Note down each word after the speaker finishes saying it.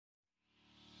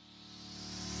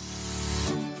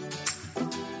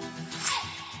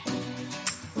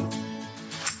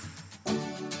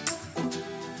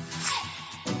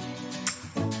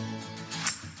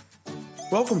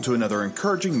Welcome to another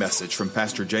encouraging message from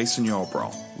Pastor Jason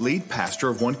Yarbrough, lead pastor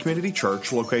of One Community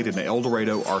Church located in El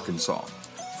Dorado, Arkansas.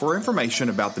 For information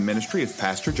about the ministry of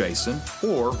Pastor Jason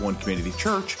or One Community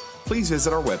Church, please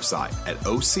visit our website at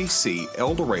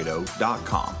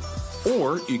occseldorado.com.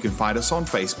 Or you can find us on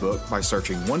Facebook by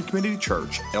searching One Community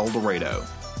Church El Dorado.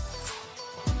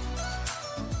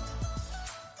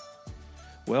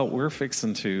 Well, we're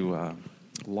fixing to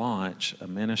launch a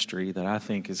ministry that I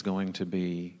think is going to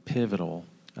be pivotal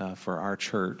for our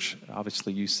church.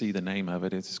 Obviously, you see the name of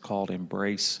it. It's called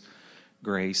Embrace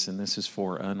Grace, and this is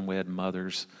for unwed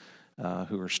mothers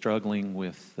who are struggling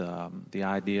with the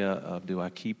idea of do I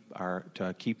keep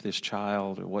this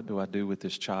child, or what do I do with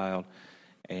this child?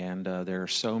 And there are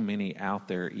so many out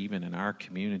there, even in our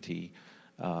community,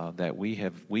 that we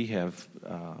have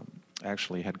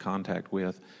actually had contact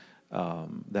with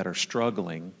that are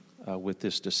struggling with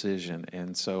this decision.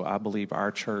 And so I believe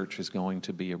our church is going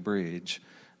to be a bridge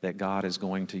that God is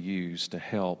going to use to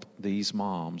help these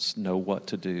moms know what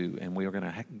to do, and we are going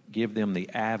to give them the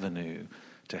avenue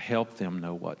to help them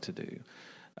know what to do.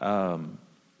 I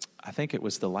think it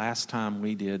was the last time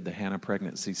we did the Hannah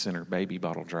Pregnancy Center baby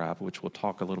bottle drive, which we'll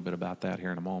talk a little bit about that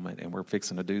here in a moment, and we're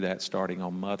fixing to do that starting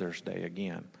on Mother's Day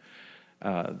again.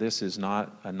 This is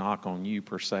not a knock on you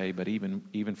per se, but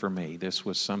even for me, this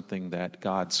was something that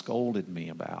God scolded me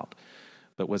about.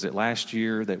 But was it last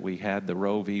year that we had the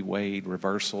Roe v. Wade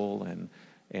reversal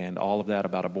and all of that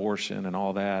about abortion and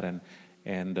all that?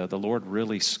 And the Lord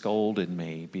really scolded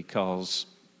me because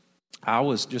I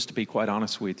was, just to be quite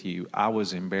honest with you, I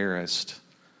was embarrassed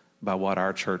by what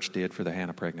our church did for the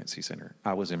Hannah Pregnancy Center.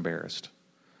 I was embarrassed.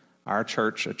 Our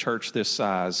church, a church this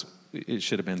size, it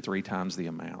should have been 3 times the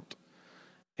amount.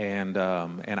 And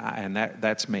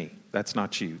that's me. That's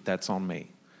not you. That's on me.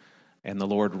 And the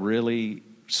Lord really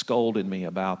scolded me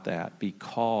about that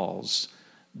because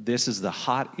this is the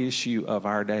hot issue of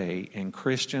our day, and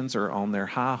Christians are on their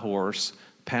high horse,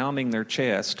 pounding their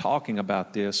chest, talking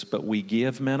about this, but we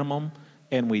give minimum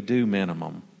and we do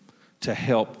minimum to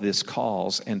help this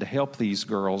cause and to help these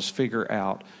girls figure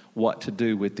out what to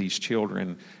do with these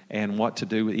children and what to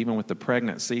do even with the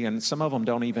pregnancy. And some of them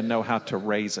don't even know how to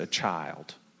raise a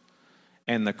child.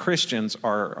 And the Christians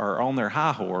are on their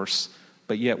high horse,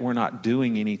 but yet we're not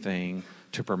doing anything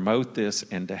to promote this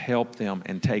and to help them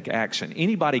and take action.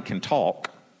 Anybody can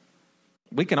talk.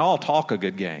 We can all talk a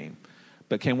good game,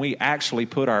 but can we actually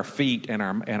put our feet and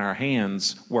our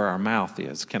hands where our mouth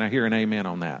is? Can I hear an amen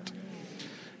on that?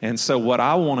 And so what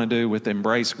I want to do with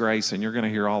Embrace Grace, and you're going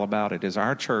to hear all about it, is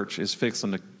our church is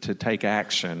fixing to take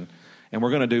action. And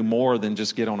we're going to do more than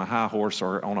just get on a high horse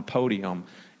or on a podium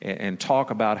and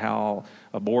talk about how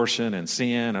abortion and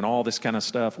sin and all this kind of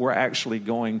stuff. We're actually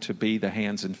going to be the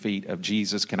hands and feet of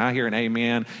Jesus. Can I hear an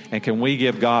amen? And can we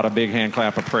give God a big hand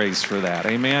clap of praise for that?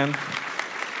 Amen?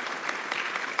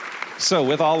 So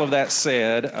with all of that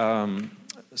said,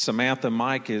 Samantha,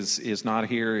 Mike is not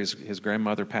here. His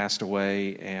grandmother passed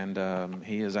away, and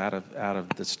he is out of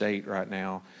the state right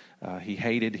now. He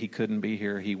hated he couldn't be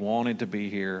here. He wanted to be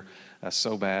here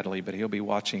so badly, but he'll be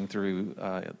watching through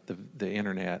the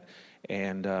internet.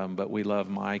 And but we love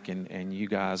Mike and you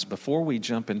guys. Before we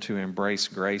jump into Embrace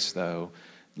Grace, though,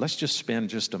 let's just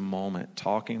spend just a moment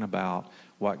talking about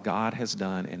what God has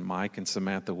done in Mike and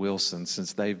Samantha Wilson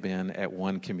since they've been at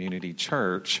One Community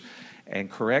Church. And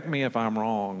correct me if I'm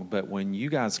wrong, but when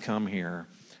you guys come here,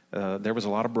 there was a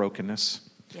lot of brokenness.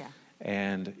 Yeah.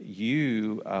 And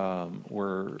you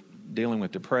were dealing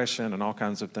with depression and all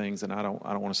kinds of things, and I don't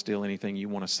want to steal anything you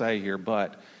want to say here,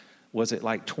 but was it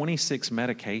like 26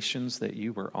 medications that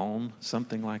you were on,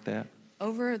 something like that?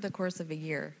 Over the course of a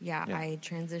year, yeah. I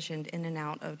transitioned in and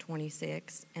out of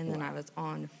 26, and then I was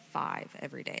on 5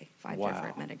 every day, 5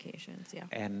 different medications, yeah.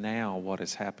 And now what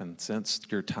has happened since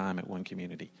your time at One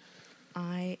Community?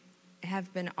 I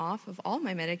have been off of all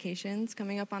my medications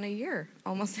coming up on a year,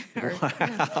 almost. Wow.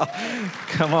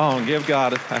 Come on, give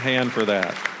God a hand for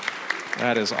that.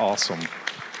 That is awesome.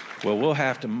 Well, we'll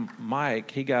have to,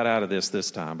 Mike, he got out of this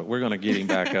time, but we're going to get him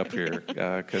back up here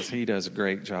because he does a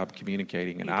great job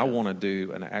communicating. And I want to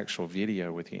do an actual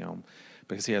video with him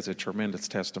because he has a tremendous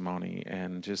testimony,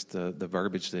 and just the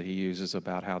verbiage that he uses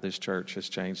about how this church has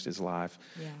changed his life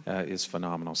is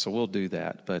phenomenal. So we'll do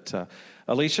that. But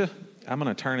Alicia, I'm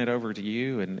going to turn it over to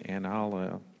you, and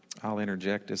I'll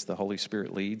interject as the Holy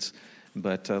Spirit leads.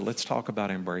 But let's talk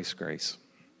about Embrace Grace.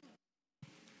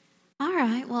 All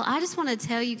right. Well, I just want to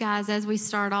tell you guys as we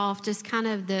start off just kind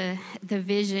of the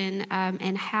vision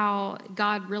and how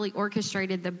God really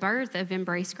orchestrated the birth of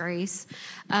Embrace Grace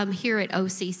here at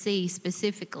OCC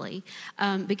specifically.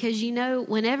 Because,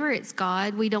 whenever it's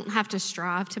God, we don't have to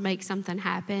strive to make something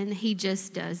happen. He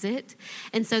just does it.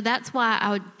 And so that's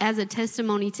why as a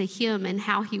testimony to him and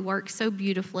how he works so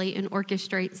beautifully and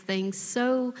orchestrates things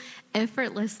so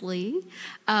effortlessly,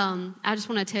 I just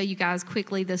want to tell you guys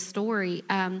quickly the story.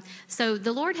 So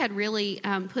the Lord had really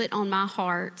put on my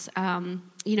heart,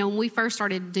 when we first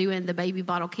started doing the baby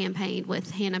bottle campaign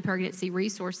with Hannah Pregnancy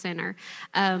Resource Center.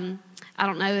 I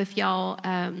don't know if y'all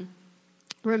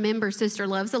remember Sister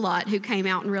Loves a Lot, who came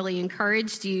out and really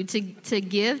encouraged you to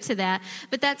give to that.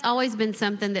 But that's always been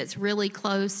something that's really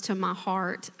close to my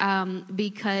heart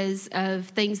because of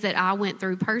things that I went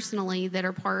through personally that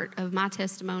are part of my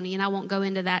testimony, and I won't go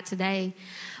into that today.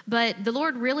 But the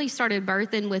Lord really started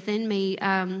birthing within me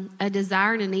a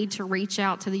desire and a need to reach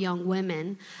out to the young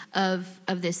women of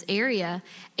this area.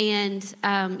 And,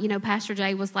 Pastor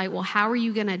Jay was like, well, how are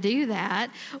you going to do that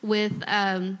with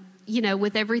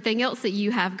with everything else that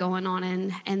you have going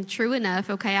on. And true enough,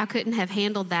 okay, I couldn't have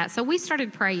handled that. So we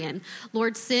started praying,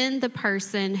 Lord, send the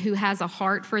person who has a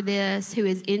heart for this, who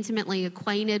is intimately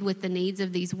acquainted with the needs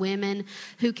of these women,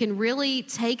 who can really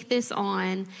take this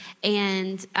on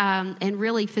and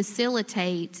really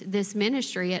facilitate this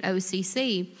ministry at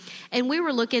OCC. And we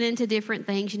were looking into different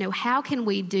things, how can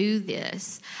we do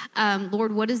this?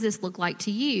 Lord, what does this look like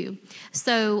to you?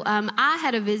 So I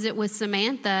had a visit with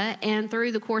Samantha, and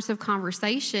through the course of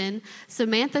conversation,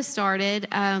 Samantha started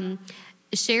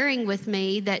sharing with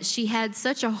me that she had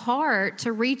such a heart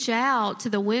to reach out to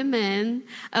the women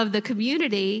of the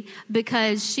community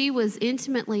because she was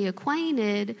intimately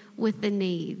acquainted with the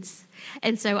needs.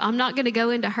 And so I'm not going to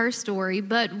go into her story,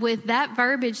 but with that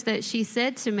verbiage that she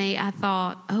said to me, I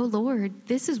thought, oh, Lord,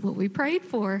 this is what we prayed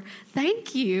for.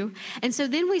 Thank you. And so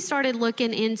then we started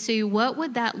looking into what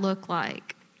would that look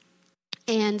like.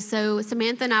 And so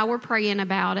Samantha and I were praying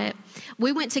about it.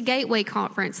 We went to Gateway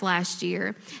Conference last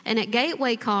year. And at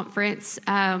Gateway Conference,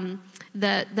 the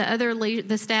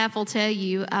staff will tell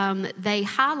you, they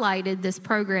highlighted this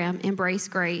program, Embrace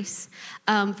Grace.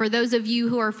 For those of you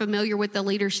who are familiar with the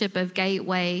leadership of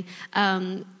Gateway,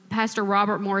 Pastor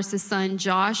Robert Morris's son,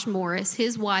 Josh Morris,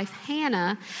 his wife,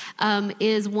 Hannah,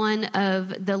 is one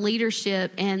of the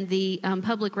leadership and the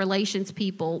public relations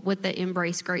people with the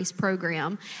Embrace Grace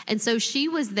program. And so she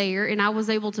was there, and I was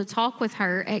able to talk with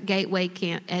her at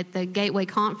the Gateway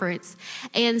Conference.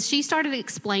 And she started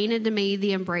explaining to me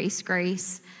the Embrace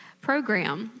Grace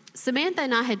program. Samantha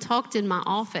and I had talked in my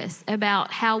office about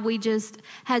how we just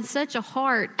had such a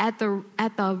heart at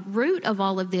the root of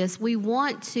all of this. We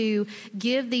want to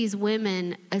give these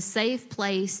women a safe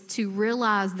place to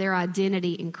realize their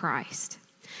identity in Christ.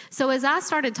 So as I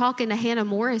started talking to Hannah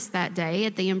Morris that day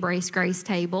at the Embrace Grace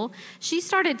table, she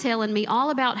started telling me all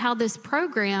about how this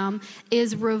program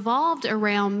is revolved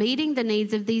around meeting the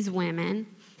needs of these women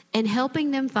and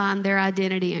helping them find their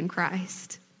identity in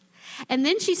Christ. And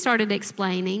then she started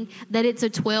explaining that it's a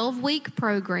 12-week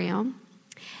program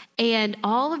and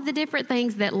all of the different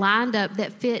things that lined up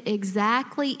that fit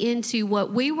exactly into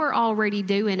what we were already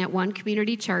doing at One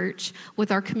Community Church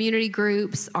with our community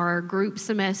groups, our group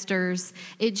semesters.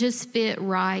 It just fit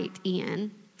right in.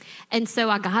 And so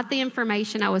I got the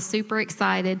information. I was super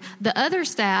excited. The other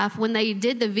staff, when they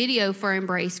did the video for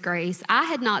Embrace Grace, I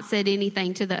had not said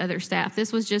anything to the other staff.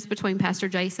 This was just between Pastor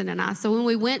Jason and I. So when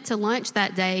we went to lunch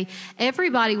that day,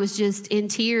 everybody was just in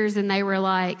tears, and they were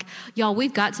like, y'all,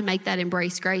 we've got to make that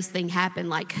Embrace Grace thing happen.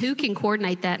 Like, who can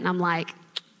coordinate that? And I'm like,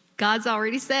 God's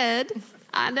already said.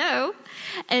 I know.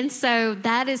 And so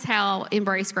that is how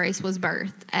Embrace Grace was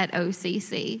birthed at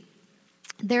OCC.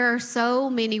 There are so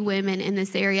many women in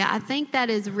this area. I think that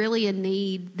is really a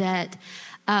need that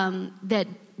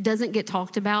doesn't get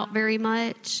talked about very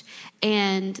much,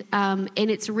 and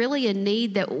it's really a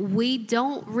need that we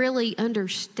don't really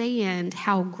understand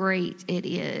how great it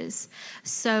is.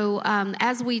 So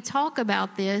as we talk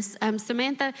about this,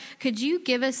 Samantha, could you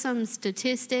give us some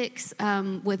statistics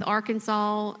with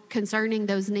Arkansas concerning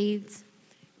those needs?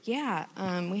 Yeah,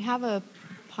 we have a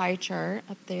pie chart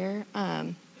up there.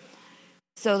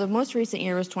 So the most recent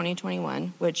year was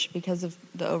 2021, which, because of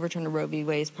the overturn of Roe v.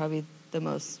 Wade, is probably the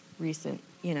most recent,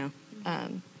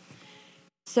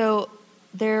 So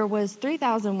there was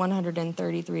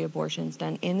 3,133 abortions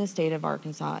done in the state of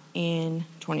Arkansas in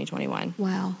 2021.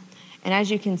 Wow. And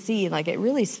as you can see, it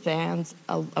really spans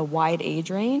a wide age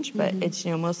range, but it's,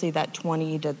 mostly that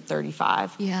 20 to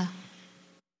 35. Yeah.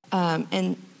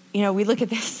 And we look at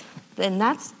this, and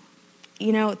that's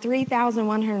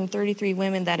 3,133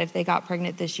 women that if they got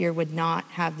pregnant this year would not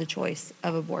have the choice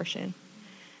of abortion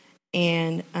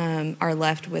and are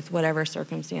left with whatever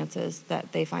circumstances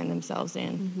that they find themselves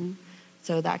in. Mm-hmm.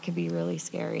 So that could be really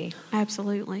scary.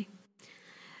 Absolutely.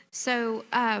 So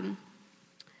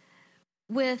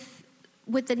with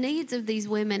the needs of these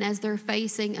women as they're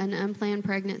facing an unplanned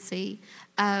pregnancy,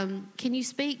 can you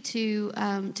speak to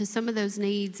some of those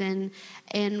needs and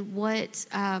what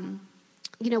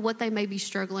what they may be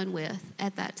struggling with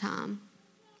at that time?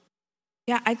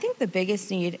 Yeah, I think the biggest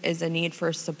need is a need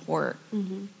for support.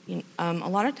 Mm-hmm. A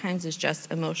lot of times it's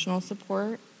just emotional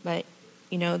support, but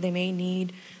they may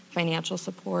need financial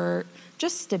support,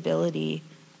 just stability.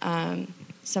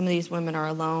 Some of these women are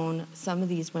alone. Some of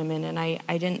these women, and I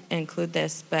didn't include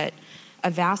this, but a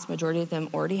vast majority of them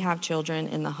already have children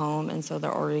in the home, and so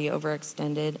they're already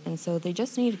overextended, and so they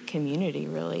just need community,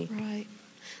 really. Right.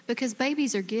 Because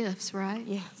babies are gifts, right?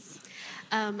 Yes.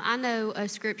 I know a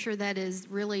scripture that is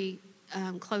really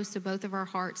close to both of our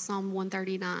hearts, Psalm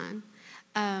 139.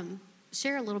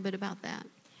 Share a little bit about that.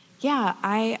 Yeah,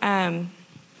 I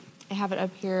have it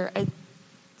up here.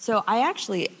 So I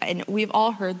actually, and we've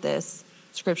all heard this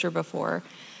scripture before,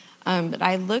 but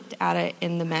I looked at it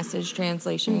in the Message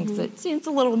translation because it's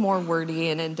a little more wordy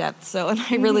and in-depth, and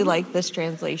I really like this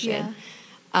translation.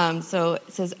 Yeah. So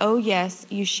it says, "Oh yes,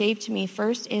 you shaped me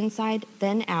first inside,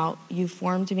 then out. You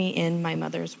formed me in my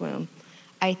mother's womb.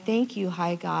 I thank you,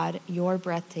 high God, you're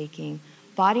breathtaking.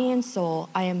 Body and soul,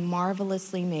 I am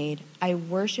marvelously made. I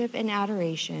worship in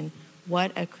adoration.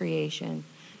 What a creation.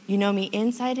 You know me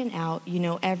inside and out. You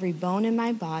know every bone in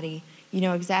my body. You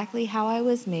know exactly how I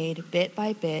was made, bit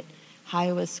by bit, how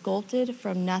I was sculpted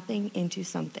from nothing into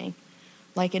something.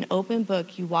 Like an open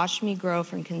book, you watched me grow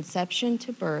from conception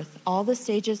to birth. All the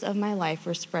stages of my life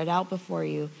were spread out before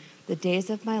you, the days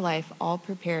of my life all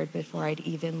prepared before I'd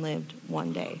even lived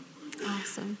one day."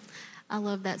 Awesome. I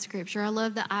love that scripture. I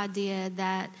love the idea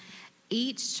that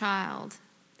each child,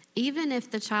 even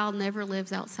if the child never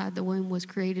lives outside the womb, was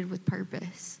created with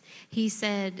purpose. He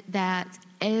said that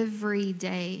every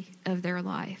day of their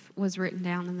life was written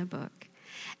down in the book.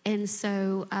 And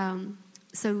so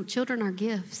children are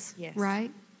gifts, yes.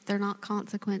 Right? They're not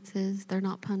consequences. They're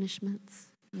not punishments.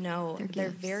 No, they're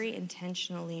very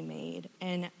intentionally made.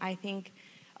 And I think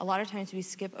a lot of times we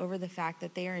skip over the fact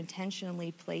that they are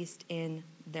intentionally placed in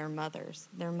their mothers.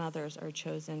 Their mothers are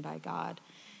chosen by God.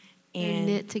 And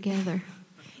knit together.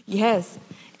 Yes,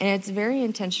 and it's very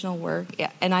intentional work.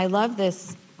 And I love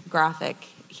this graphic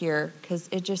here because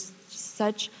it just,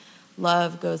 such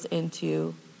love goes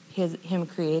into him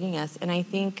creating us. And I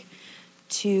think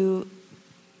to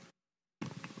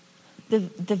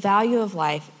the value of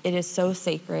life, it is so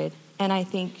sacred. And I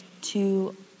think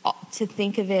to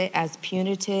think of it as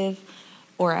punitive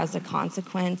or as a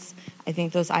consequence, I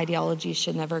think those ideologies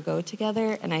should never go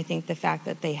together. And I think the fact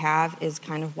that they have is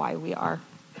kind of why we are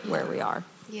where we are.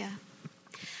 Yeah.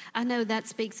 I know that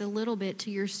speaks a little bit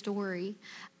to your story,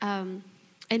 and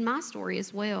my story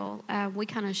as well.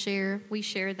 We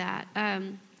share that.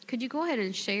 Could you go ahead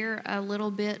and share a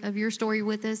little bit of your story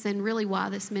with us and really why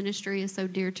this ministry is so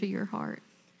dear to your heart?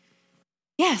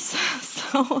 Yes.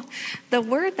 So the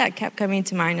word that kept coming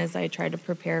to mind as I tried to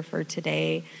prepare for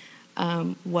today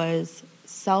was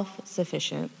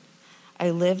self-sufficient. I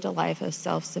lived a life of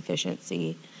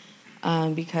self-sufficiency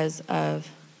because of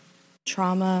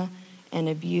trauma and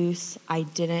abuse. I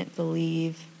didn't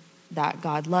believe that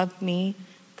God loved me,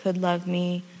 could love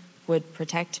me, would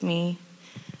protect me.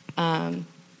 And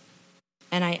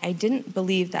I didn't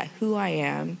believe that who I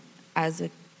am as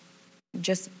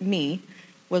just me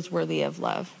was worthy of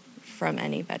love from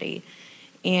anybody.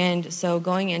 And so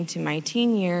going into my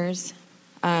teen years,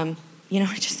 I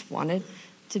just wanted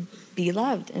to be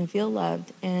loved and feel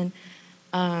loved. And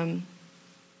the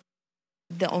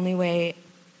only way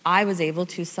I was able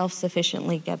to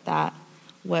self-sufficiently get that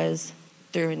was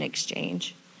through an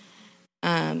exchange.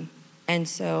 And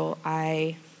so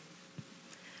I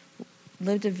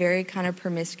lived a very kind of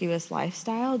promiscuous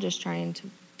lifestyle, just trying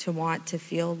to want to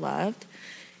feel loved.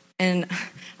 And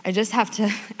I just have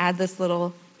to add this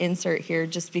little insert here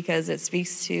just because it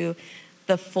speaks to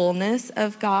the fullness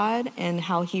of God and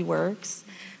how he works.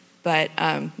 But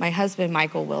my husband,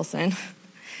 Michael Wilson,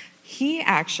 he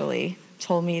actually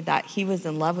told me that he was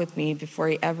in love with me before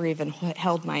he ever even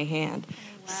held my hand.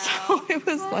 Wow. So it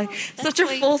was like such a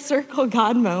full circle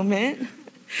God moment.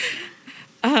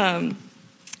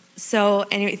 So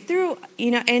anyway,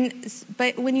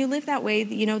 but when you live that way,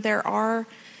 there are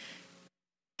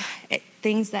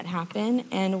things that happen.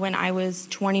 And when I was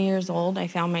 20 years old, I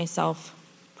found myself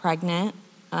pregnant,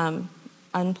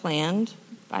 unplanned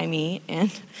by me.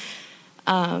 And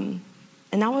And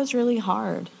that was really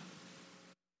hard.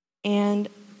 And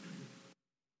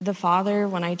the father,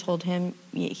 when I told him,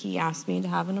 he asked me to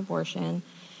have an abortion.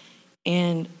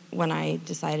 And when I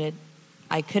decided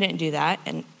I couldn't do that,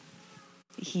 and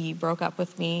he broke up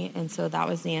with me, and so that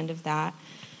was the end of that.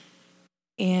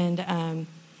 And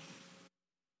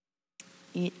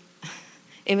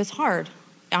it was hard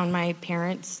on my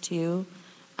parents, too.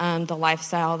 The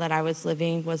lifestyle that I was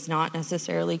living was not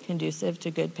necessarily conducive to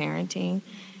good parenting,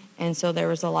 and so there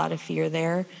was a lot of fear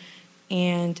there.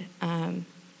 And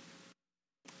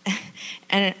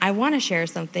and I want to share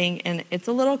something, and it's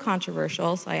a little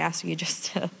controversial, so I ask you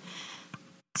just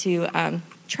to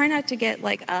try not to get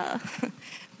like,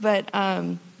 but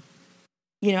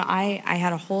you know, I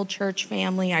had a whole church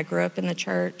family. I grew up in the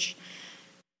church,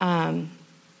 but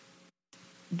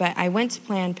I went to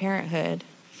Planned Parenthood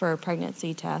for a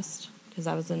pregnancy test because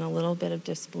I was in a little bit of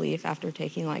disbelief after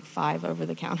taking like 5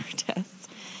 over-the-counter tests.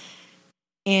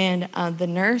 And the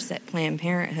nurse at Planned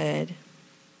Parenthood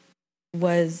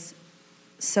was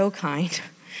so kind.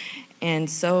 And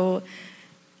so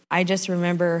I just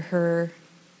remember her,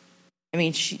 I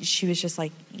mean, she was just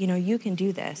like, you know, you can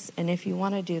do this. And if you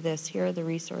want to do this, here are the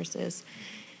resources.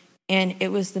 And it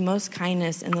was the most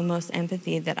kindness and the most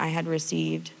empathy that I had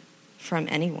received from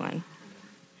anyone,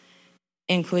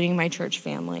 including my church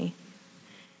family.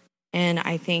 And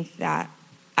I think that,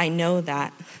 I know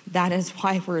that that is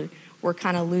why we're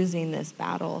kind of losing this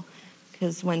battle,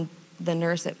 because when the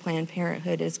nurse at Planned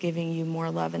Parenthood is giving you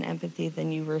more love and empathy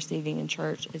than you were receiving in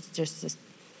church,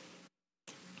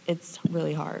 it's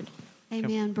really hard.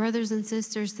 Amen. Brothers and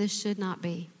sisters, this should not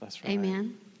be. That's right.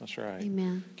 Amen. That's right.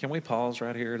 Amen. Can we pause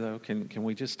right here, though? Can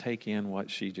we just take in what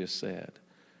she just said?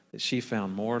 That she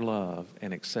found more love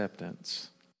and acceptance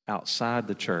outside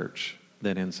the church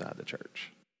than inside the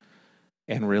church.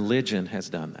 And religion has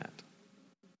done that.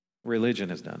 Religion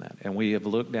has done that. And we have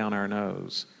looked down our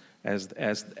nose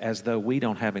as though we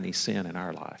don't have any sin in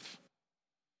our life.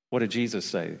 What did Jesus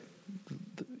say?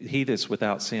 He that's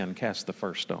without sin cast the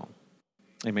first stone.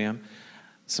 Amen.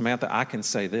 Samantha, I can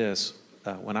say this.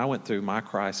 When I went through my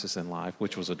crisis in life,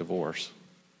 which was a divorce,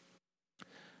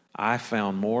 I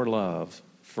found more love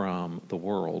from the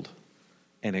world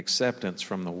and acceptance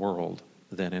from the world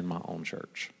than in my own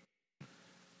church.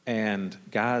 And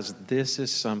guys, this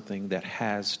is something that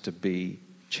has to be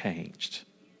changed.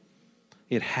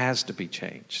 It has to be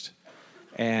changed.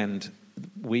 And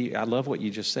I love what you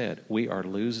just said. We are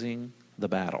losing the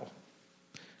battle.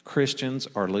 Christians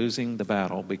are losing the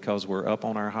battle because we're up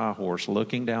on our high horse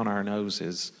looking down our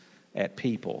noses at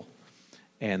people,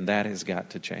 and that has got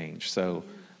to change. So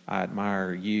I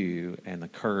admire you and the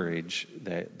courage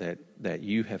that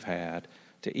you have had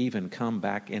to even come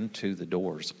back into the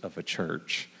doors of a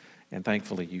church. And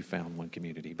thankfully you found One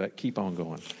Community, but keep on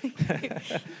going.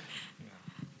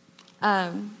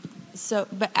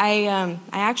 But I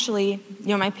actually, you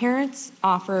know, my parents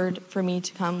offered for me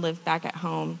to come live back at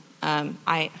home.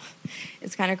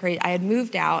 It's kind of crazy. I had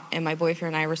moved out, and my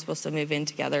boyfriend and I were supposed to move in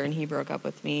together, and he broke up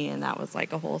with me, and that was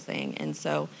like a whole thing. And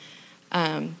so,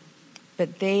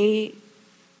 but they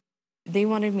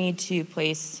wanted me to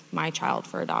place my child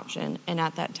for adoption, and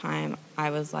at that time,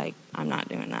 I was like, I'm not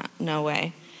doing that. No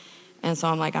way. And so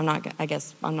I'm like, I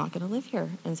guess I'm not going to live here.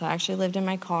 And so I actually lived in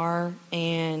my car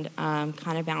and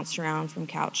kind of bounced around from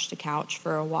couch to couch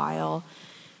for a while.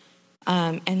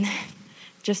 And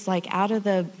just like out of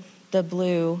the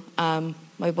blue,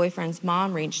 my boyfriend's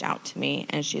mom reached out to me,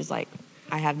 and she's like,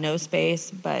 I have no space,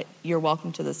 but you're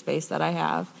welcome to the space that I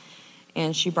have.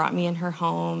 And she brought me in her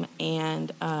home,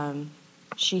 and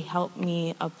she helped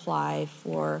me apply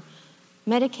for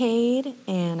Medicaid,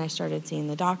 and I started seeing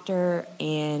the doctor,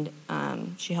 and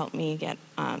she helped me get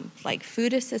like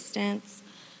food assistance.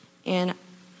 And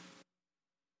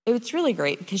it was really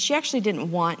great because she actually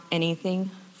didn't want anything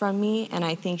from me, and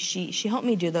I think she helped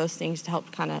me do those things to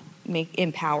help kind of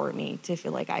empower me to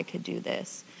feel like I could do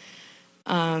this.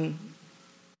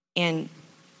 And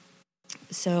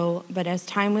so, but as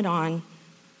time went on,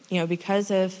 you know,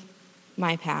 because of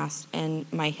my past and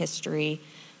my history,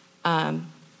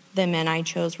 the men I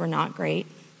chose were not great.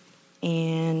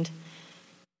 And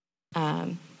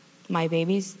my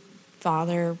baby's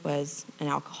father was an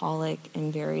alcoholic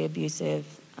and very abusive.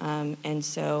 And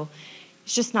so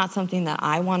it's just not something that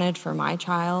I wanted for my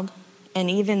child. And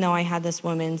even though I had this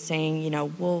woman saying, you know,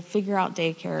 we'll figure out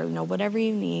daycare, you know, whatever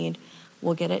you need,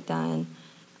 we'll get it done.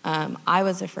 I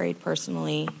was afraid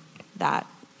personally that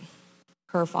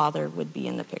her father would be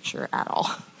in the picture at all.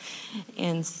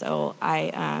 And so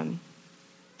I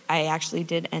actually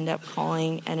did end up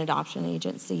calling an adoption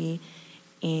agency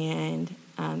and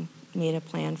made a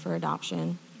plan for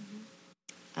adoption.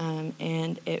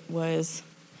 and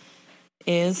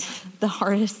is the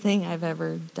hardest thing I've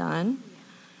ever done.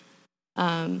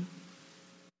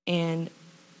 And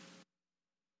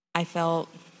I felt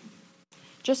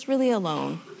just really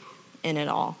alone in it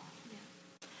all.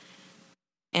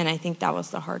 And I think that was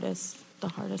the hardest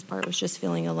part, was just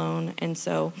feeling alone. And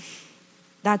so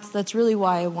that's really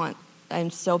why I'm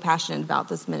so passionate about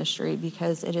this ministry,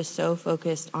 because it is so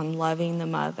focused on loving the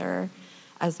mother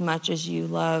as much as you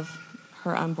love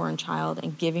her unborn child,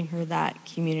 and giving her that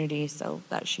community so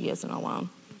that she isn't alone.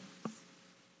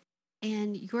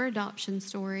 And your adoption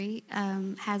story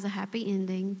has a happy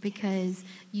ending, because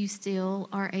you still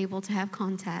are able to have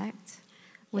contact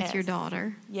with your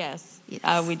daughter. Yes.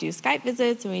 Yes. We do Skype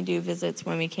visits, and we do visits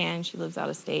when we can. She lives out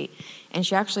of state, and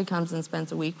she actually comes and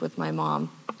spends a week with my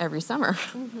mom every summer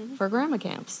for grandma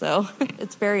camp. So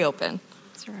it's very open.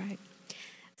 That's right.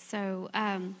 So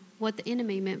what the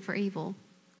enemy meant for evil,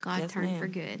 God turned for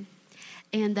good.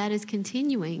 And that is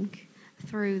continuing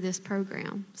through this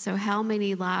program. So how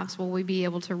many lives will we be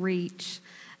able to reach,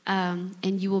 and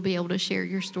you will be able to share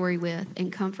your story with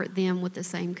and comfort them with the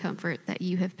same comfort that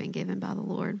you have been given by the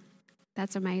Lord?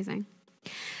 That's amazing.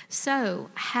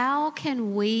 So how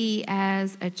can we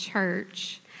as a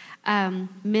church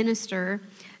minister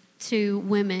to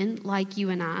women like you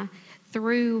and I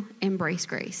through Embrace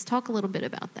Grace? Talk a little bit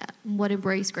about that, what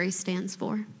Embrace Grace stands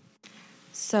for.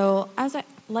 So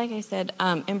like I said,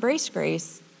 Embrace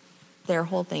Grace, their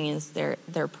whole thing is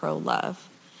they're pro-love.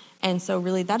 And so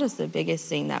really that is the biggest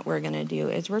thing that we're going to do,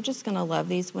 is we're just going to love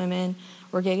these women.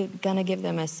 We're going to give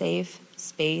them a safe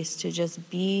space to just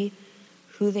be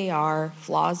who they are,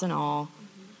 flaws and all,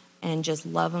 and just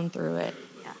love them through it.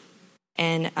 Yeah.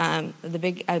 And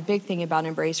a big thing about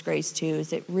Embrace Grace too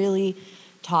is it really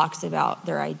talks about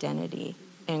their identity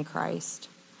in Christ.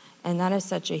 And that is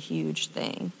such a huge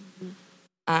thing.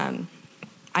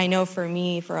 I know for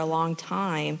me, for a long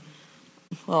time,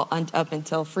 well, up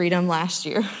until Freedom last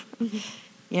year,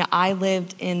 I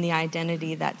lived in the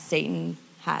identity that Satan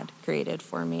had created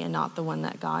for me, and not the one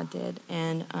that God did.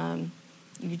 And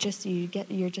you're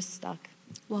just stuck.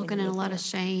 Walking in a lot of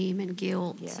shame and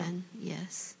guilt. Yeah. And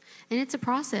yes. And it's a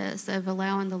process of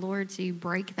allowing the Lord to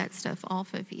break that stuff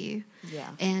off of you. Yeah.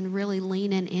 And really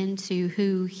leaning into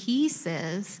who He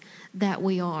says that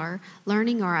we are,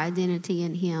 learning our identity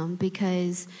in Him,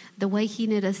 because the way He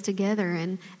knit us together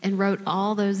and wrote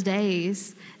all those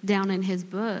days down in His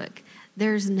book,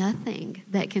 there's nothing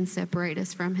that can separate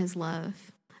us from His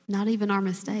love. Not even our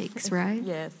mistakes, right?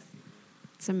 Yes.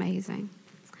 It's amazing.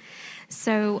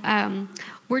 So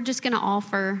we're just going to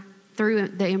offer, through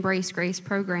the Embrace Grace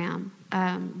program,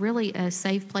 really a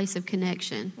safe place of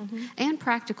connection and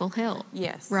practical help.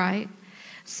 Yes. Right?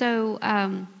 So,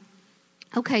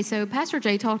 so Pastor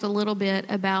Jay talked a little bit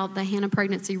about the Hannah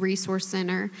Pregnancy Resource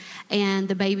Center and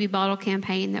the baby bottle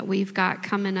campaign that we've got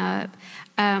coming up.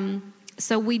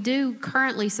 So we do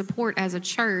currently support, as a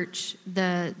church,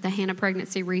 the Hannah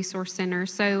Pregnancy Resource Center.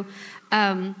 So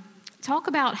talk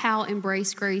about how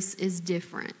Embrace Grace is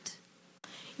different.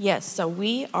 Yes, so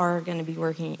we are going to be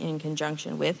working in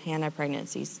conjunction with Hannah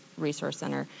Pregnancy Resource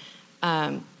Center.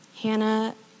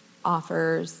 Hannah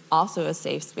offers also a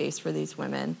safe space for these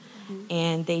women,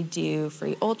 and they do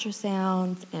free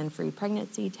ultrasounds and free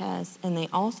pregnancy tests, and they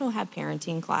also have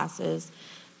parenting classes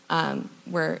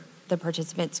where the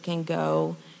participants can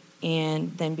go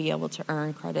and then be able to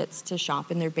earn credits to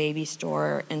shop in their baby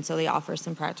store, and so they offer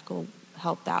some practical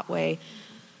help that way.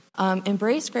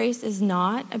 Embrace Grace is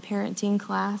not a parenting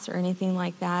class or anything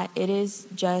like that. It is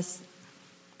just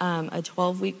a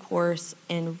 12-week course,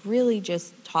 and really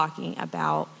just talking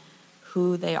about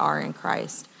who they are in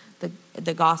Christ.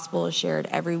 The gospel is shared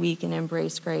every week in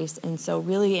Embrace Grace, and so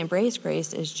really Embrace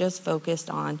Grace is just focused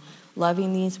on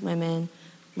loving these women,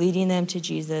 leading them to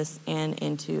Jesus and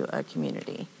into a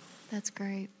community. That's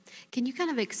great. Can you kind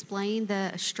of explain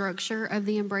the structure of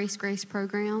the Embrace Grace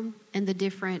program and the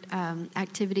different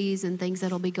activities and things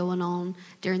that'll be going on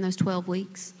during those 12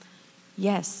 weeks?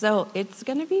 Yes, so it's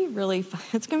going to be really fun.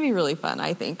 It's going to be really fun,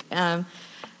 I think.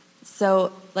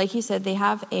 So like you said, they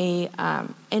have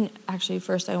and actually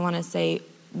first I want to say,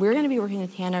 we're going to be working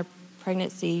with Hannah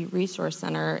Pregnancy Resource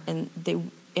Center, and the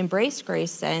Embrace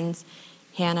Grace sends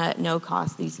Hannah at no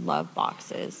cost these love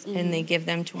boxes, and they give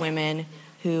them to women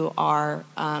who are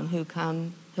who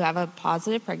have a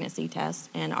positive pregnancy test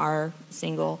and are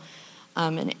single.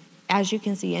 And as you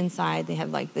can see inside, they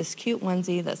have like this cute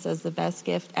onesie that says "the best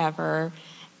gift ever,"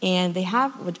 and they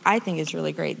have, which I think is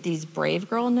really great, these Brave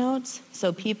Girl notes.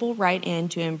 So people write in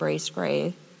to Embrace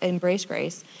Grace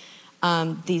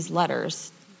these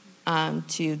letters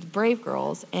to the Brave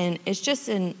Girls, and it's just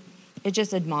it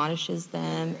just admonishes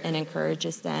them and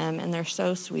encourages them, and they're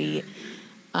so sweet,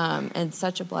 and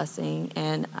such a blessing.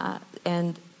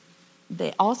 And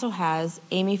they also has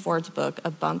Amy Ford's book,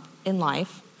 A Bump in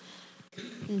Life.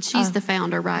 And she's the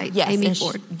founder, right? Yes, Amy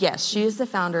Ford. Yes, she is the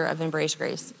founder of Embrace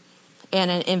Grace,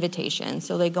 and an invitation.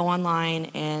 So they go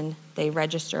online and they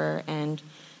register, and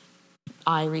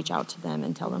I reach out to them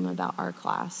and tell them about our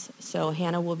class. So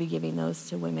Hannah will be giving those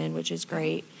to women, which is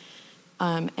great.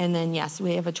 And then, yes,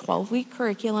 we have a 12-week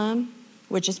curriculum,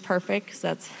 which is perfect because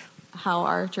that's how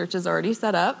our church is already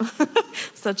set up.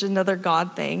 Such another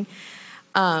God thing.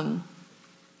 And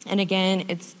again,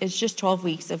 it's just 12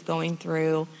 weeks of going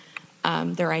through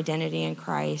their identity in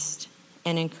Christ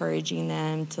and encouraging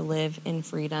them to live in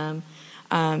freedom.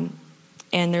 And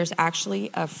there's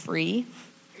actually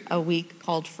a week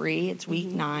called free. It's week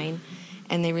 9,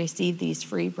 and they receive these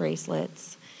free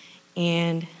bracelets.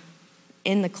 And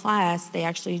in the class,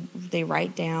 they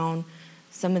write down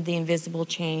some of the invisible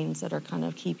chains that are kind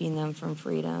of keeping them from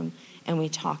freedom, and we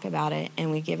talk about it, and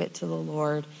we give it to the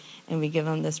Lord, and we give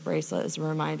them this bracelet as a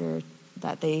reminder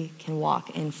that they can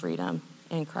walk in freedom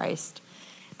in Christ.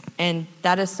 And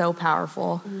that is so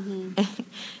powerful.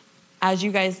 As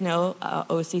you guys know,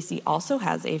 OCC also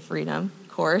has a freedom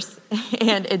course,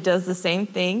 and it does the same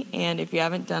thing. And if you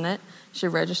haven't done it, you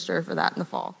should register for that in the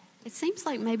fall. It seems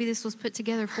like maybe this was put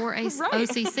together for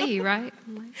OCC, right?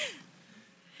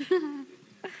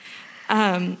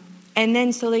 And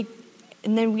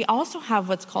then we also have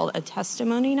what's called a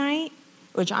testimony night,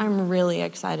 which I'm really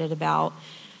excited about.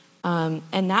 And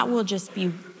that will just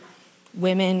be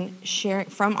women sharing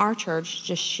from our church,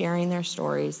 just sharing their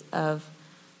stories of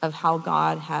how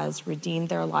God has redeemed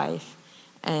their life.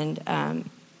 And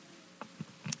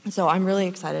so I'm really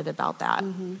excited about that.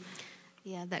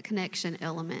 Yeah, that connection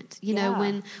element. You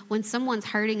know, when someone's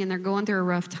hurting and they're going through a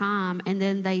rough time, and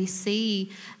then they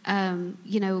see,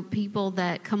 people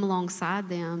that come alongside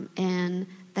them and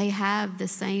they have the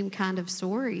same kind of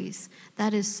stories,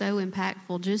 that is so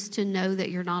impactful, just to know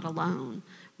that you're not alone,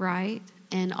 right?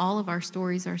 And all of our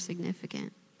stories are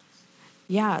significant.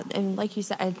 Yeah, and like you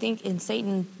said, I think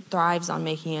Satan thrives on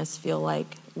making us feel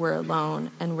like we're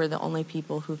alone and we're the only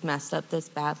people who've messed up this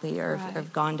badly or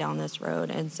have gone down this road.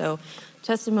 And so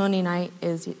testimony night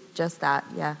is just that.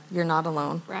 Yeah, you're not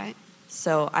alone. Right.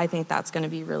 So I think that's going to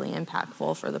be really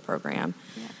impactful for the program.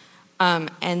 Yeah.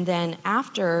 And then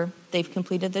after they've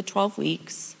completed the 12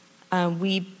 weeks,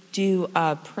 we do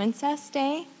a Princess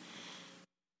Day.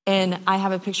 And I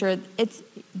have a picture.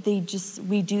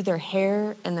 We do their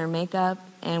hair and their makeup,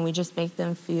 and we just make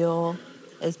them feel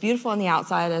as beautiful on the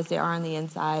outside as they are on the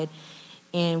inside.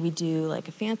 And we do like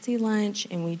a fancy lunch,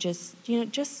 and we just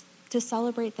to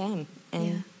celebrate them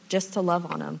and just to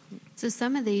love on them. So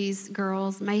some of these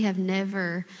girls may have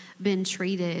never been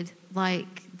treated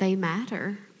like they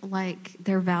matter, like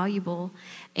they're valuable.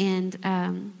 And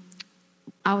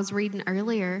I was reading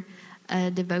earlier a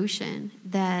devotion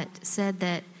that said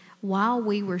that while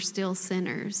we were still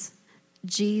sinners,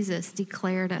 Jesus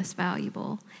declared us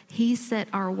valuable. He set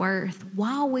our worth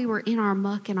while we were in our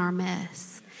muck and our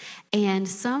mess. And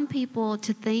some people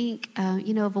to think,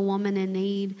 of a woman in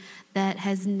need that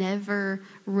has never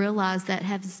realized, that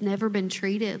has never been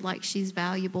treated like she's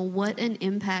valuable, what an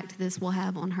impact this will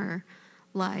have on her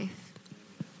life.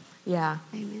 Yeah.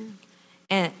 Amen.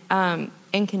 And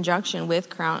in conjunction with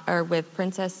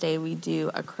Princess Day, we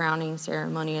do a crowning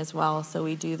ceremony as well. So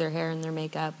we do their hair and their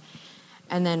makeup,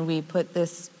 and then we put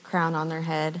this crown on their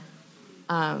head,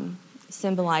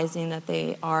 symbolizing that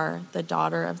they are the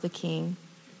daughter of the King.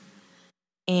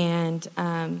 And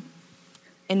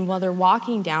while they're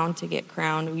walking down to get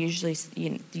crowned, we usually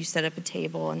you set up a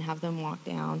table and have them walk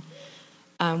down.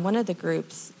 One of the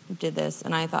groups did this,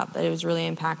 and I thought that it was really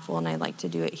impactful, and I'd like to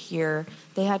do it here.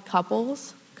 They had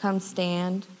couples come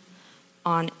stand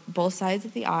on both sides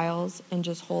of the aisles and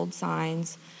just hold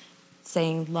signs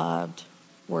saying loved,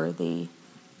 worthy,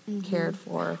 cared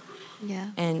for.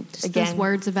 Yeah. And just again, those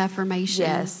words of affirmation.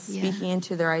 Yes, speaking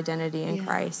into their identity in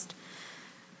Christ.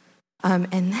 And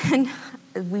then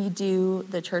we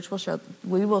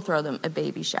will throw them a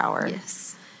baby shower.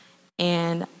 Yes.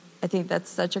 And I think that's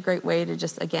such a great way to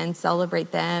just, again,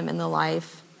 celebrate them and the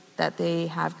life that they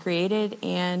have created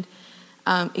and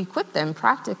equip them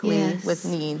practically with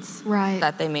needs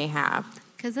that they may have.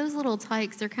 Because those little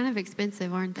tykes, they're kind of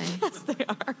expensive, aren't they? Yes, they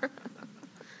are.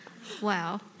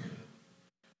 Wow.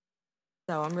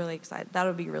 So I'm really excited.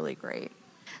 That'll be really great.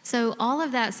 So all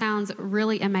of that sounds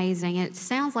really amazing. It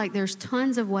sounds like there's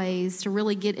tons of ways to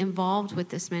really get involved with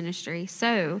this ministry.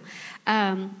 So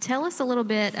tell us a little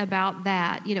bit about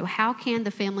that. How can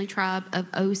the Family Tribe of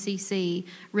OCC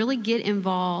really get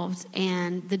involved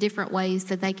and the different ways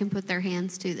that they can put their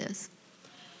hands to this?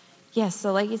 Yes,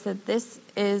 so like you said, this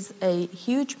is a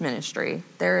huge ministry.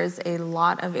 There is a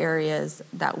lot of areas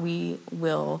that we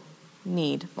will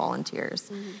need volunteers.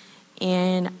 Mm-hmm.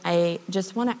 And I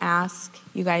just want to ask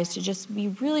you guys to just be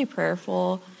really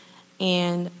prayerful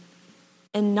and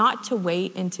not to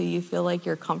wait until you feel like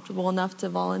you're comfortable enough to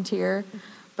volunteer,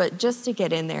 but just to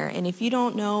get in there. And if you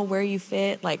don't know where you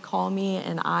fit, call me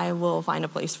and I will find a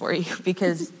place for you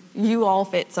because you all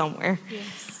fit somewhere.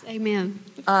 Yes, amen.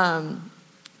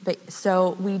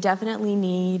 So we definitely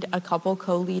need a couple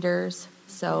co-leaders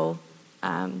to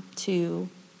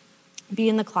be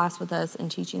in the class with us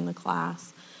and teaching the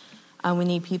class. We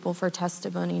need people for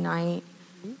testimony night.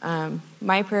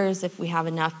 My prayer is if we have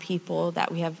enough people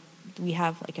that we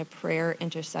have a prayer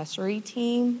intercessory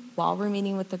team while we're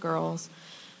meeting with the girls.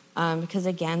 Because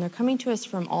again, they're coming to us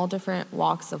from all different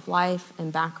walks of life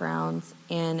and backgrounds.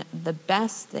 And the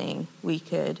best thing we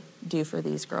could do for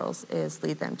these girls is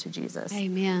lead them to Jesus.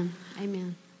 Amen.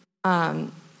 Amen.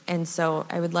 And so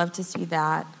I would love to see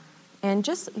that. And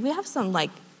we have some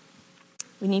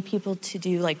we need people to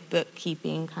do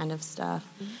bookkeeping kind of stuff,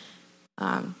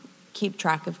 keep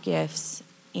track of gifts,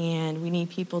 and we need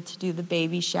people to do the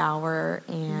baby shower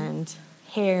and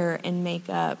hair and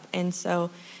makeup. And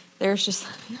so there's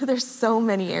so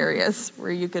many areas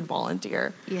where you could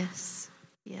volunteer. Yes.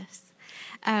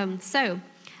 So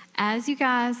as you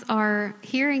guys are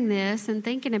hearing this and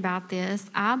thinking about this,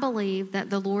 I believe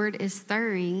that the Lord is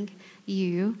stirring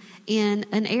you in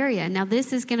an area. Now,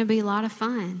 this is going to be a lot of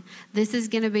fun. This is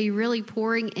going to be really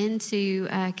pouring into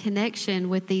connection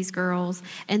with these girls.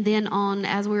 And then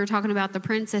as we were talking about the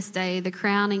Princess Day, the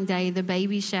crowning day, the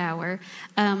baby shower,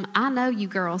 I know you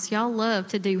girls, y'all love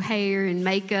to do hair and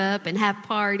makeup and have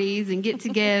parties and get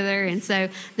together. And so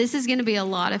this is going to be a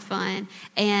lot of fun.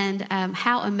 And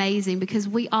how amazing, because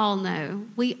we all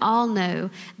know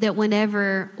that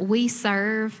whenever we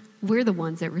serve, we're the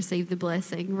ones that receive the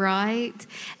blessing, right?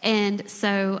 And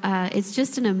so it's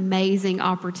just an amazing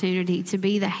opportunity to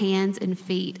be the hands and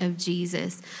feet of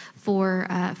Jesus for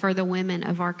the women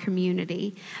of our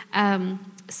community.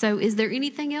 So is there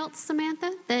anything else,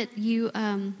 Samantha, that you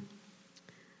want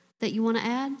to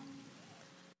add?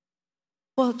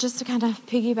 Well, just to kind of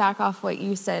piggyback off what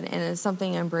you said, and it's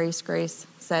something Embrace Grace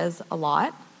says a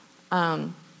lot,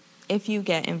 if you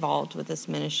get involved with this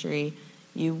ministry,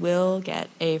 you will get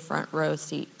a front row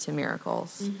seat to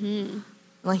miracles. Mm-hmm.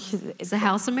 It's a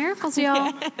house of miracles,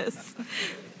 y'all. Yes.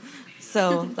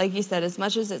 So, like you said, as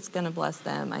much as it's going to bless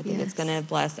them, I think it's going to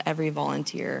bless every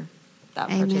volunteer that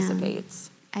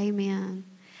participates. Amen.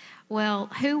 Well,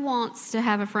 who wants to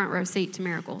have a front row seat to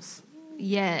miracles?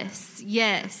 Yes.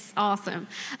 Awesome.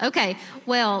 Okay.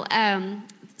 Well,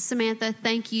 Samantha,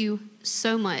 thank you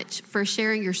so much for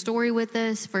sharing your story with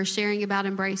us, for sharing about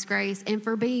Embrace Grace, and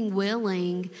for being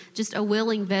willing, just a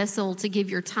willing vessel to give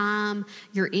your time,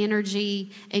 your energy,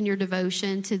 and your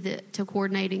devotion to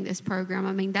coordinating this program.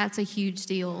 I mean, that's a huge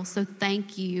deal. So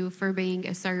thank you for being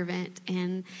a servant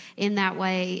and in that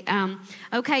way.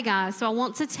 Okay, guys, so I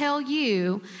want to tell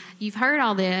you, you've heard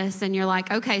all this, and you're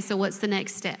like, okay, so what's the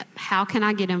next step? How can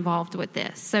I get involved with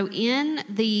this? So in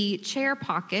the chair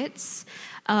pockets,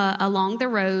 along the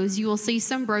rows, you will see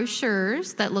some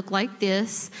brochures that look like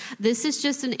this. This is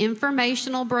just an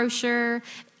informational brochure.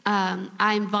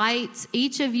 I invite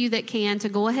each of you that can to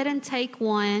go ahead and take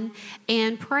one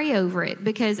and pray over it,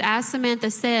 because as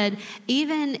Samantha said,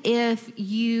 even if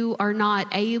you are not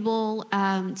able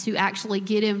to actually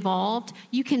get involved,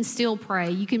 you can still pray.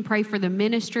 You can pray for the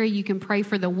ministry. You can pray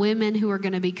for the women who are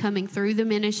going to be coming through the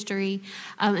ministry,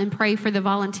 and pray for the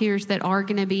volunteers that are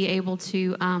going to be able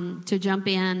to jump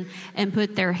in and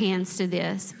put their hands to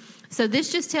this. So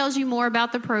this just tells you more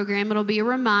about the program. It'll be a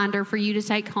reminder for you to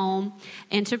take home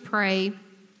and to pray.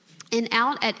 And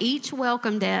out at each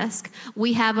welcome desk,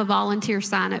 we have a volunteer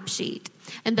sign-up sheet.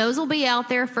 And those will be out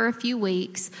there for a few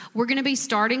weeks. We're going to be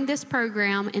starting this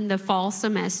program in the fall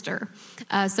semester.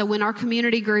 So when our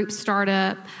community groups start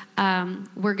up,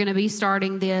 we're going to be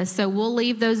starting this. So we'll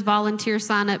leave those volunteer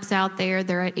sign-ups out there.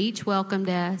 They're at each welcome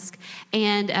desk.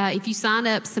 And if you sign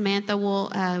up, Samantha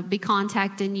will be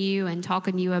contacting you and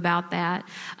talking to you about that.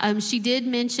 She did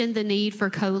mention the need for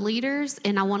co-leaders,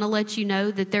 and I want to let you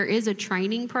know that there is a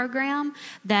training program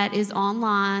that is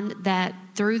online that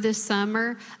through this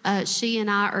summer, she and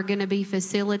I are going to be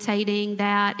facilitating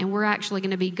that, and we're actually going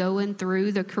to be going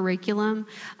through the curriculum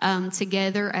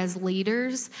together as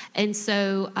leaders. And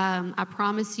so I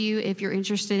promise you, if you're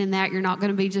interested in that, you're not going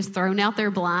to be just thrown out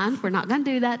there blind. We're not going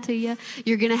to do that to you.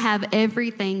 You're going to have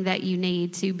everything that you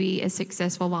need to be a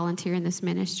successful volunteer in this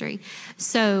ministry.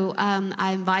 So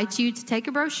I invite you to take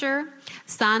a brochure,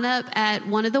 sign up at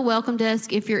one of the welcome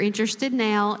desks if you're interested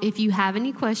now. If you have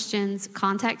any questions,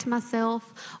 contact myself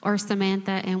or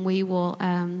Samantha, and we will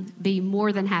be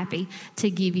more than happy to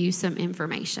give you some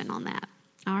information on that.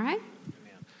 All right?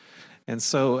 And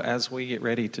so as we get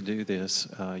ready to do this,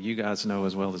 you guys know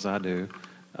as well as I do,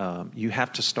 you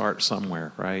have to start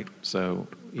somewhere, right? So,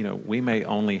 we may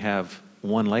only have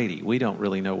one lady. We don't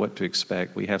really know what to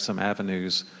expect. We have some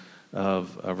avenues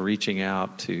of reaching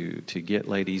out to get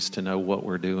ladies to know what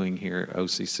we're doing here at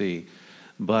OCC.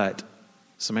 But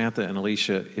Samantha and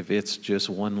Alicia, if it's just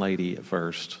one lady at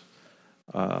first,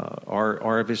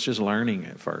 or if it's just learning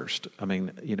at first, I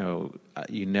mean,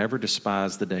 you never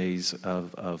despise the days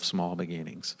of small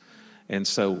beginnings. And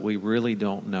so we really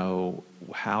don't know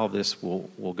how this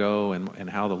will go and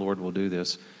how the Lord will do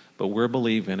this. But we're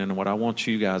believing, and what I want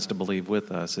you guys to believe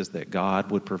with us is that God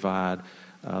would provide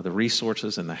the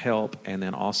resources and the help, and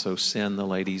then also send the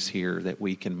ladies here that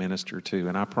we can minister to.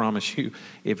 And I promise you,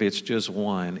 if it's just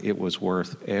one, it was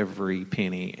worth every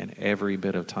penny and every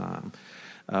bit of time.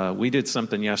 We did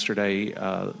something yesterday.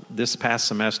 This past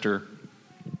semester,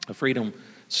 Freedom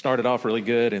started off really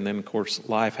good, and then, of course,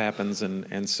 life happens,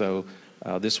 and so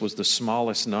this was the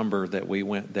smallest number that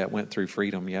went through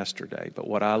Freedom yesterday. But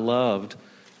what I loved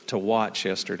to watch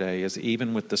yesterday is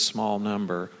even with the small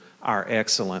number, our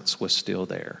excellence was still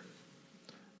there.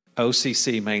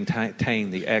 OCC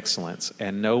maintained the excellence,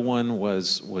 and no one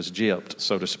was gypped,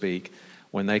 so to speak,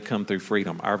 when they come through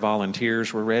Freedom. Our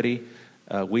volunteers were ready.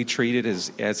 We treated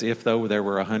as if though there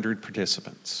were 100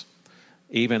 participants.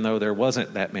 Even though there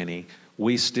wasn't that many,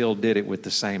 we still did it with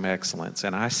the same excellence.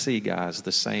 And I see, guys,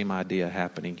 the same idea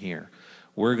happening here.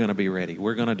 We're going to be ready.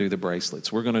 We're going to do the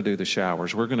bracelets. We're going to do the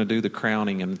showers. We're going to do the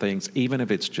crowning and things, even if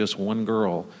it's just one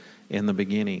girl in the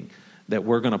beginning, that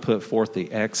we're going to put forth the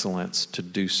excellence to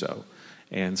do so.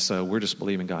 And so we're just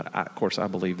believing God. Of course, I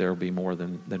believe there will be more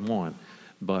than one.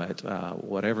 But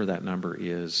whatever that number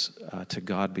is, to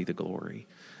God be the glory.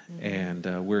 Mm-hmm.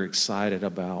 And we're excited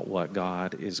about what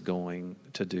God is going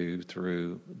to do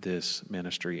through this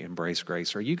ministry, Embrace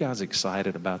Grace. Are you guys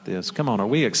excited about this? Come on, are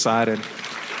we excited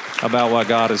about what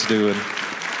God is doing?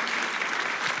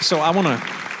 So I want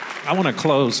to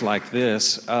close like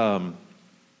this. I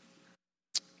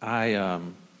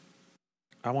want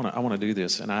to do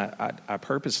this, and I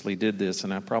purposely did this,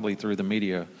 and I probably threw the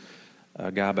media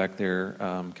guy back there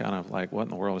kind of like, what in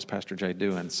the world is Pastor Jay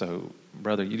doing? So,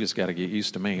 brother, you just got to get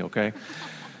used to me, okay?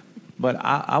 But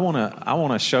I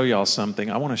want to show y'all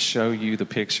something. I want to show you the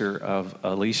picture of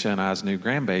Alicia and I's new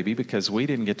grandbaby, because we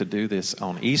didn't get to do this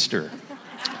on Easter.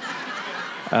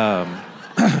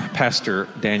 Pastor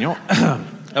Daniel.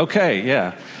 Okay,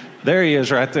 yeah. There he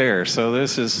is right there. So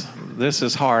this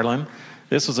is Harlan.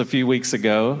 This was a few weeks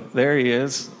ago. There he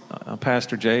is,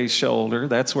 Pastor Jay's shoulder.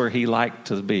 That's where he liked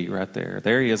to be, right there.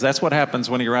 There he is. That's what happens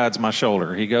when he rides my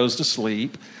shoulder. He goes to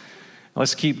sleep.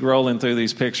 Let's keep rolling through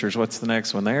these pictures. What's the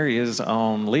next one? There he is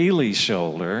on Lily's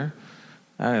shoulder.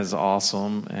 That is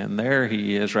awesome. And there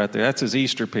he is right there. That's his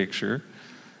Easter picture.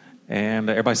 And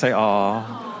everybody say,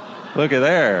 aw. Look at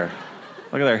there.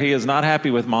 Look at there. He is not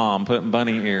happy with Mom putting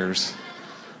bunny ears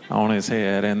on his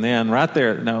head. And then right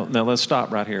there, no, let's stop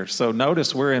right here. So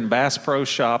notice we're in Bass Pro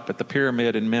Shop at the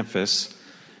Pyramid in Memphis.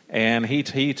 And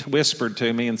he whispered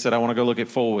to me and said, I want to go look at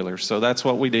four-wheelers. So that's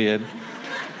what we did.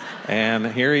 And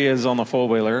here he is on the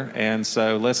four-wheeler. And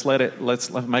so let's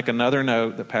make another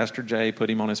note that Pastor Jay put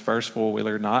him on his first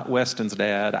four-wheeler, not Weston's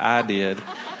dad. I did.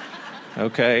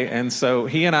 Okay, and so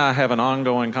he and I have an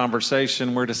ongoing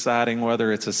conversation. We're deciding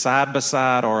whether it's a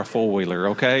side-by-side or a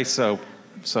four-wheeler, okay? So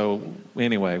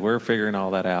anyway, we're figuring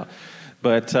all that out.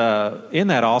 But isn't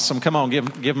that awesome? Come on, give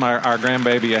our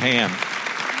grandbaby a hand.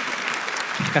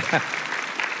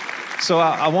 So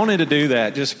I wanted to do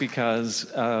that just because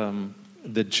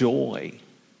the joy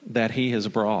that he has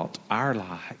brought our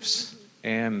lives.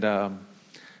 And I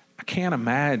can't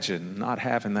imagine not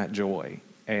having that joy.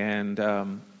 And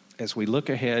as we look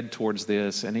ahead towards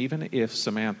this, and even if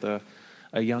Samantha,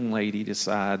 a young lady,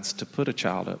 decides to put a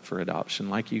child up for adoption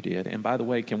like you did, and by the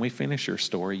way, can we finish your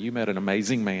story? You met an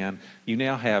amazing man. You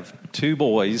now have 2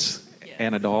 boys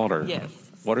and a daughter. Yes.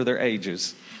 What are their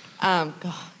ages? God.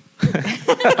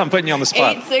 I'm putting you on the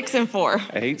spot. 8, 6, and 4.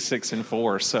 8, 6, and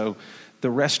 4. So the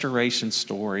restoration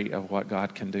story of what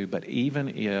God can do. But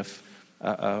even if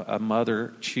a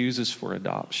mother chooses for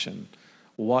adoption,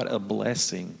 what a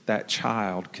blessing that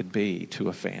child could be to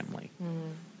a family.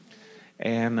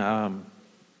 And,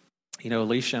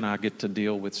 Alicia and I get to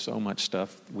deal with so much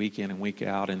stuff week in and week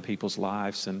out in people's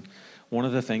lives. And one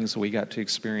of the things we got to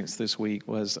experience this week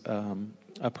was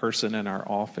a person in our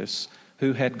office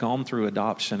who had gone through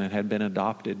adoption and had been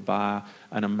adopted by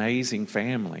an amazing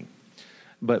family.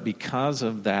 But because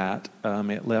of that,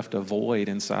 it left a void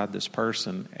inside this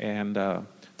person. And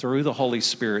through the Holy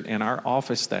Spirit in our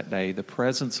office that day, the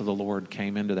presence of the Lord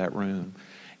came into that room.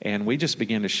 And we just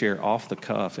began to share off the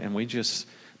cuff, and we just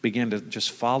began to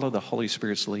just follow the Holy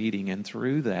Spirit's leading. And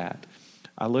through that,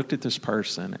 I looked at this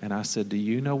person and I said, do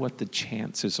you know what the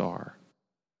chances are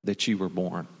that you were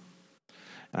born?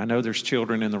 And I know there's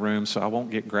children in the room, so I won't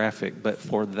get graphic, but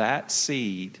for that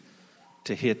seed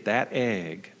to hit that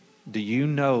egg, do you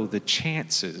know the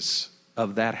chances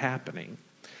of that happening?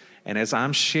 And as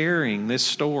I'm sharing this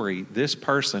story, this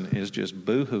person is just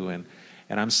boo-hooing.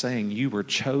 And I'm saying, you were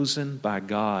chosen by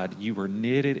God. You were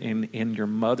knitted in your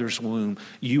mother's womb.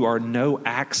 You are no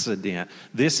accident.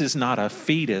 This is not a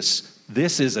fetus.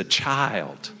 This is a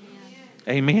child.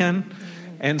 Amen?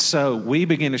 And so we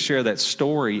begin to share that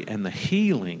story and the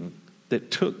healing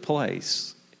that took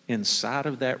place inside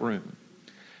of that room.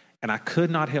 And I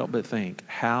could not help but think,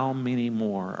 how many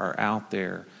more are out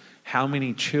there? How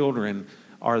many children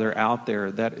are there out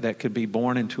there that could be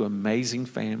born into amazing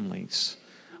families,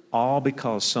 all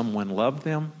because someone loved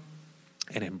them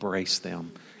and embraced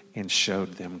them and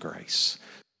showed them grace.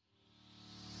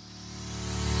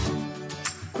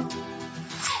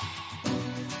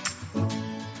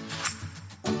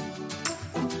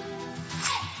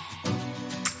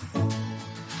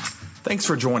 Thanks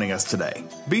for joining us today.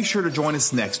 Be sure to join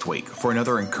us next week for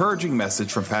another encouraging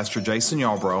message from Pastor Jason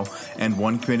Yarbrough and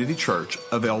One Community Church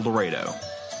of El Dorado.